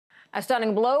A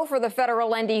stunning blow for the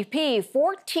federal NDP.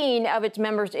 14 of its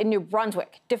members in New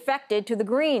Brunswick defected to the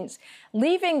Greens,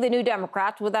 leaving the New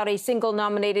Democrats without a single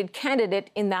nominated candidate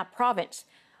in that province.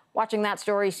 Watching that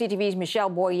story, CTV's Michelle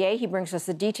Boyer. He brings us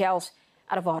the details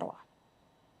out of Ottawa.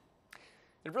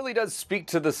 It really does speak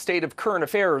to the state of current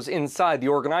affairs inside the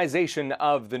organization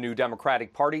of the New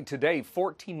Democratic Party. Today,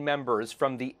 14 members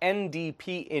from the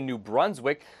NDP in New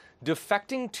Brunswick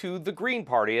defecting to the Green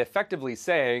Party, effectively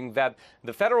saying that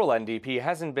the federal NDP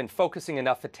hasn't been focusing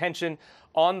enough attention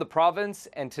on the province.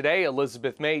 And today,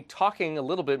 Elizabeth May talking a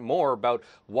little bit more about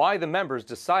why the members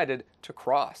decided to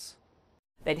cross.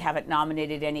 They haven't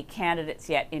nominated any candidates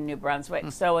yet in New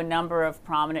Brunswick. So a number of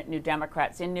prominent New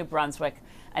Democrats in New Brunswick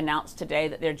announced today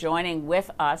that they're joining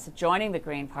with us, joining the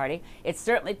Green Party. It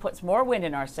certainly puts more wind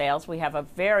in our sails. We have a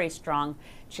very strong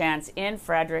chance in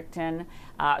Fredericton,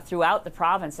 throughout the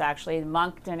province, actually, the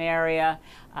Moncton area.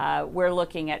 We're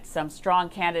looking at some strong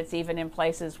candidates, even in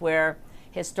places where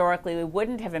historically we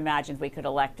wouldn't have imagined we could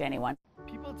elect anyone.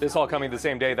 This all coming the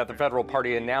same day that the federal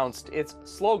party announced its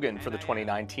slogan for the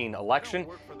 2019 election,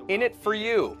 "In It For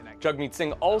You." Jagmeet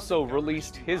Singh also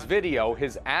released his video,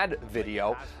 his ad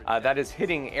video, that is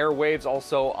hitting airwaves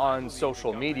also on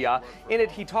social media. In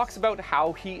it, he talks about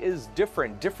how he is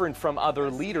different from other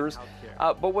leaders.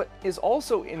 But what is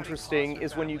also interesting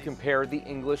is when you compare the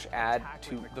English ad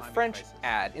to the French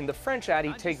ad. In the French ad,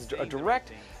 he takes a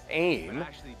direct aim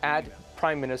at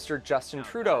Prime Minister Justin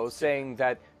Trudeau, saying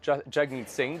that Jagmeet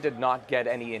Singh did not get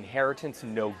any inheritance,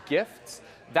 no gifts.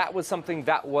 That was something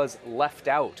that was left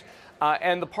out.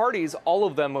 And the parties, all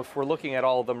of them, if we're looking at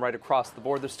all of them right across the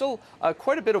board, there's still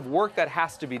quite a bit of work that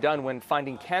has to be done when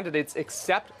finding candidates,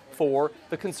 except for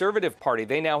the Conservative Party.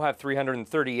 They now have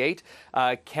 338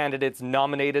 candidates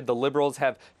nominated. The Liberals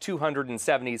have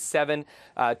 277,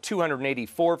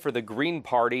 284 for the Green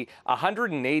Party,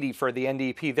 180 for the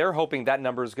NDP. They're hoping that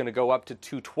number is going to go up to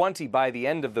 220 by the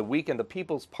end of the week. And the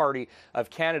People's Party of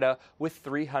Canada with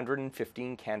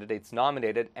 315 candidates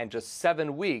nominated and just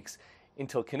 7 weeks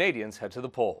until Canadians head to the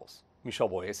polls. Michelle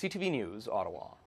Boyer, CTV News, Ottawa.